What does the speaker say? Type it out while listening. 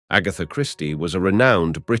Agatha Christie was a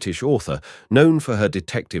renowned British author known for her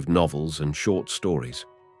detective novels and short stories.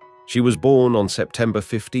 She was born on September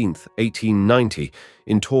 15, 1890,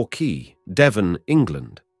 in Torquay, Devon,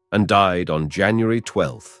 England, and died on January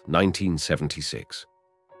 12, 1976.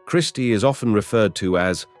 Christie is often referred to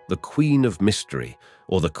as the Queen of Mystery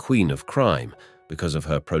or the Queen of Crime because of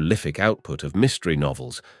her prolific output of mystery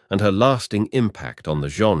novels and her lasting impact on the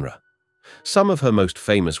genre. Some of her most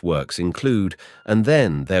famous works include And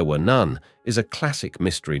Then There Were None is a classic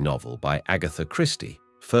mystery novel by Agatha Christie,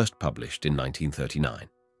 first published in 1939.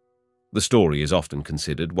 The story is often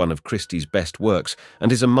considered one of Christie's best works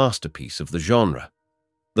and is a masterpiece of the genre.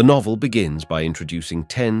 The novel begins by introducing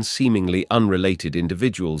 10 seemingly unrelated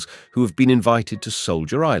individuals who have been invited to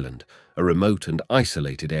Soldier Island, a remote and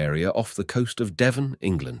isolated area off the coast of Devon,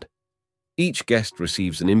 England. Each guest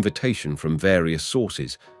receives an invitation from various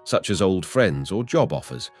sources, such as old friends or job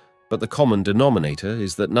offers, but the common denominator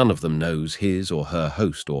is that none of them knows his or her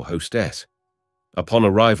host or hostess. Upon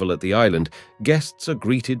arrival at the island, guests are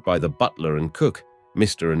greeted by the butler and cook,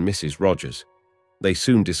 Mr. and Mrs. Rogers. They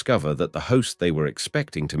soon discover that the host they were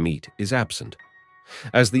expecting to meet is absent.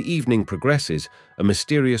 As the evening progresses, a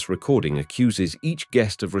mysterious recording accuses each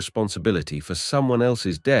guest of responsibility for someone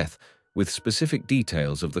else's death, with specific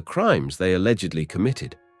details of the crimes they allegedly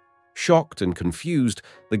committed. Shocked and confused,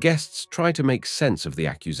 the guests try to make sense of the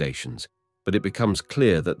accusations, but it becomes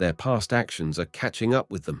clear that their past actions are catching up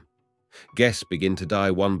with them. Guests begin to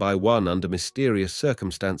die one by one under mysterious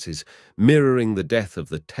circumstances, mirroring the death of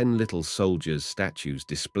the 10 little soldiers' statues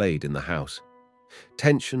displayed in the house.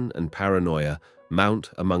 Tension and paranoia mount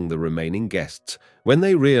among the remaining guests when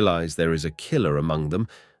they realize there is a killer among them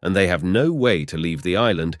and they have no way to leave the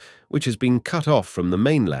island, which has been cut off from the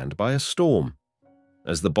mainland by a storm.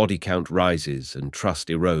 As the body count rises and trust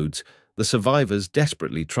erodes, the survivors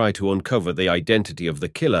desperately try to uncover the identity of the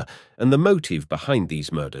killer and the motive behind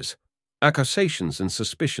these murders. Accusations and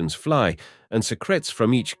suspicions fly, and secrets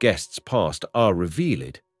from each guest's past are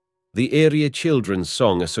revealed. The eerie children's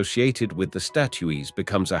song associated with the statues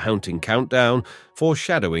becomes a haunting countdown,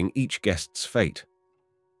 foreshadowing each guest's fate.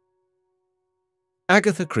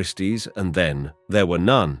 Agatha Christie's And Then There Were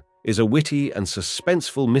None is a witty and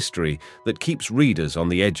suspenseful mystery that keeps readers on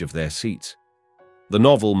the edge of their seats. The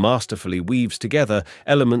novel masterfully weaves together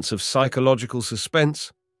elements of psychological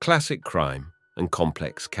suspense, classic crime, and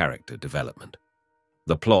complex character development.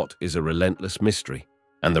 The plot is a relentless mystery,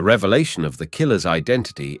 and the revelation of the killer's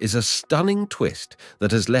identity is a stunning twist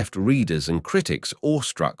that has left readers and critics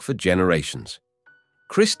awestruck for generations.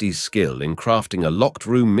 Christie's skill in crafting a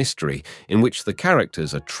locked-room mystery in which the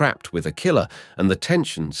characters are trapped with a killer and the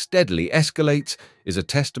tension steadily escalates is a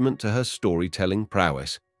testament to her storytelling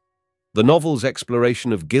prowess. The novel's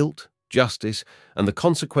exploration of guilt, justice, and the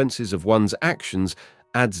consequences of one's actions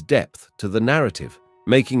adds depth to the narrative,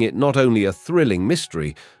 making it not only a thrilling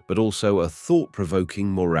mystery, but also a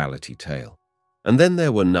thought-provoking morality tale. And Then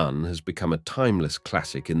There Were None has become a timeless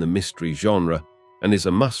classic in the mystery genre and is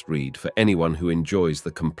a must-read for anyone who enjoys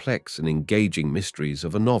the complex and engaging mysteries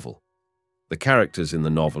of a novel. The characters in the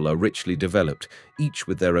novel are richly developed, each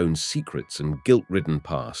with their own secrets and guilt-ridden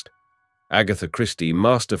past. Agatha Christie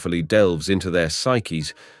masterfully delves into their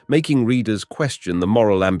psyches, making readers question the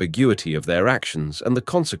moral ambiguity of their actions and the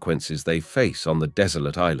consequences they face on the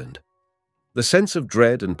desolate island. The sense of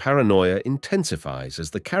dread and paranoia intensifies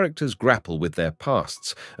as the characters grapple with their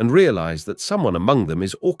pasts and realize that someone among them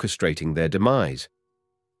is orchestrating their demise.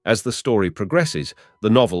 As the story progresses, the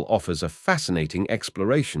novel offers a fascinating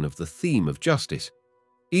exploration of the theme of justice.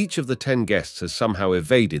 Each of the 10 guests has somehow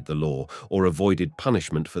evaded the law or avoided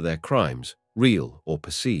punishment for their crimes, real or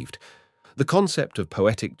perceived. The concept of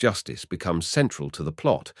poetic justice becomes central to the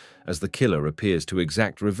plot as the killer appears to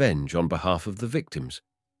exact revenge on behalf of the victims.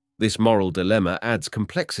 This moral dilemma adds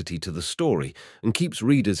complexity to the story and keeps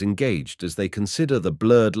readers engaged as they consider the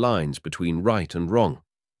blurred lines between right and wrong.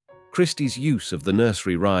 Christie's use of the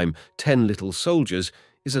nursery rhyme 10 Little Soldiers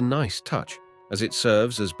is a nice touch, as it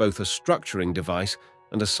serves as both a structuring device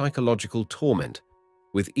and a psychological torment.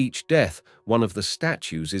 With each death, one of the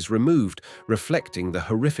statues is removed, reflecting the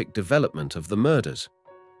horrific development of the murders.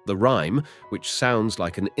 The rhyme, which sounds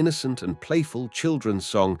like an innocent and playful children's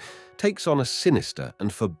song, takes on a sinister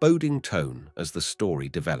and foreboding tone as the story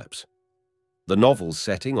develops. The novel's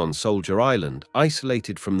setting on Soldier Island,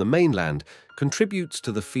 isolated from the mainland, contributes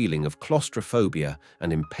to the feeling of claustrophobia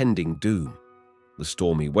and impending doom. The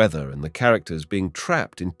stormy weather and the characters being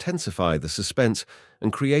trapped intensify the suspense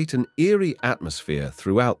and create an eerie atmosphere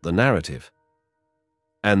throughout the narrative.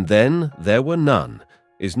 And Then There Were None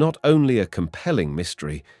is not only a compelling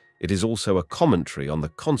mystery, It is also a commentary on the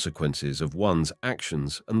consequences of one's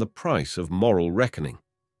actions and the price of moral reckoning.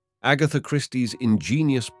 Agatha Christie's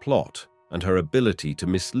ingenious plot and her ability to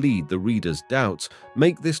mislead the reader's doubts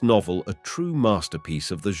make this novel a true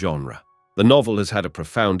masterpiece of the genre. The novel has had a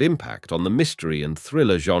profound impact on the mystery and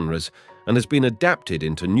thriller genres and has been adapted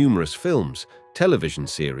into numerous films, television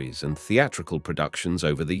series, and theatrical productions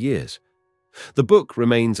over the years. The book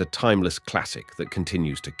remains a timeless classic that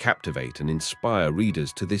continues to captivate and inspire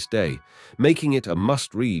readers to this day, making it a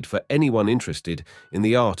must-read for anyone interested in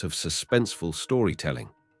the art of suspenseful storytelling.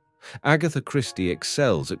 Agatha Christie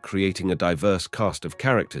excels at creating a diverse cast of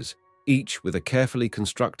characters, each with a carefully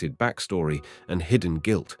constructed backstory and hidden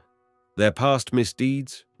guilt. Their past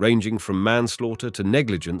misdeeds, ranging from manslaughter to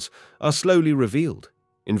negligence, are slowly revealed,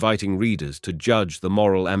 inviting readers to judge the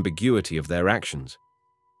moral ambiguity of their actions.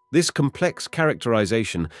 This complex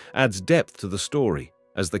characterization adds depth to the story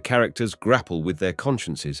as the characters grapple with their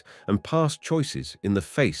consciences and past choices in the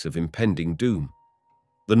face of impending doom.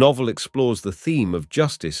 The novel explores the theme of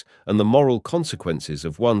justice and the moral consequences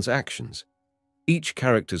of one's actions. Each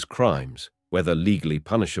character's crimes, whether legally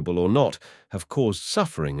punishable or not, have caused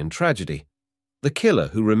suffering and tragedy. The killer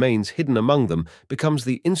who remains hidden among them becomes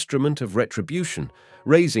the instrument of retribution,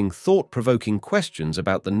 raising thought-provoking questions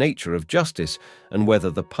about the nature of justice and whether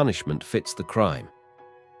the punishment fits the crime.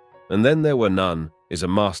 And Then There Were None is a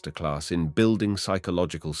masterclass in building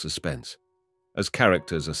psychological suspense. As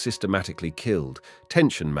characters are systematically killed,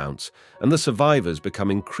 tension mounts, and the survivors become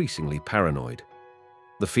increasingly paranoid.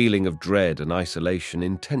 The feeling of dread and isolation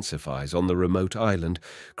intensifies on the remote island,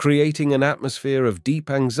 creating an atmosphere of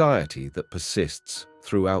deep anxiety that persists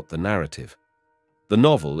throughout the narrative. The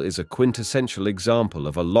novel is a quintessential example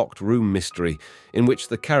of a locked-room mystery in which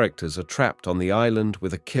the characters are trapped on the island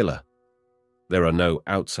with a killer. There are no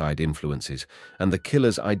outside influences, and the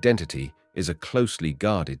killer's identity is a closely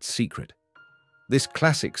guarded secret. This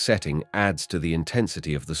classic setting adds to the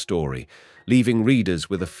intensity of the story, leaving readers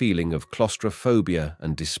with a feeling of claustrophobia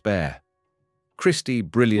and despair. Christie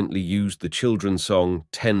brilliantly used the children's song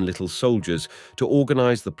 10 Little Soldiers to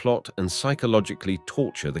organize the plot and psychologically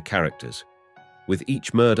torture the characters. With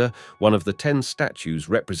each murder, one of the 10 statues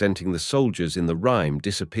representing the soldiers in the rhyme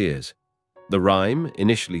disappears. The rhyme,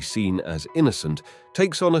 initially seen as innocent,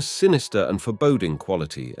 takes on a sinister and foreboding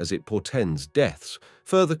quality as it portends deaths,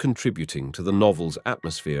 further contributing to the novel's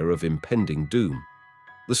atmosphere of impending doom.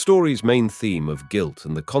 The story's main theme of guilt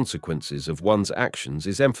and the consequences of one's actions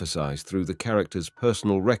is emphasized through the characters'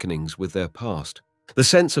 personal reckonings with their past. The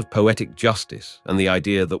sense of poetic justice and the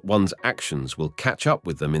idea that one's actions will catch up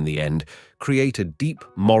with them in the end create a deep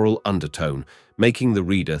moral undertone, making the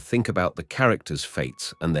reader think about the characters'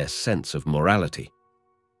 fates and their sense of morality.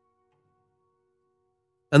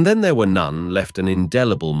 And Then There Were None left an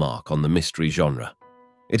indelible mark on the mystery genre.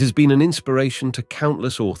 It has been an inspiration to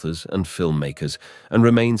countless authors and filmmakers and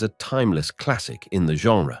remains a timeless classic in the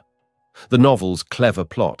genre. The novel's clever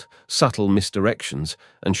plot, subtle misdirections,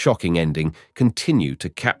 and shocking ending continue to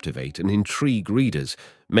captivate and intrigue readers,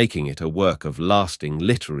 making it a work of lasting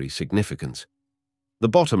literary significance. The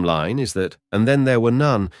bottom line is that And Then There Were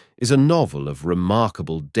None is a novel of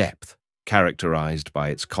remarkable depth, characterized by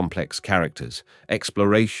its complex characters,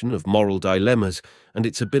 exploration of moral dilemmas, and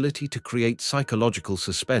its ability to create psychological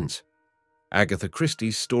suspense. Agatha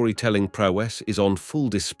Christie's storytelling prowess is on full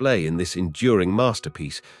display in this enduring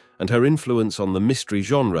masterpiece, and her influence on the mystery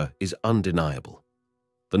genre is undeniable.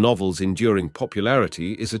 The novel's enduring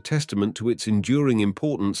popularity is a testament to its enduring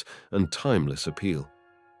importance and timeless appeal.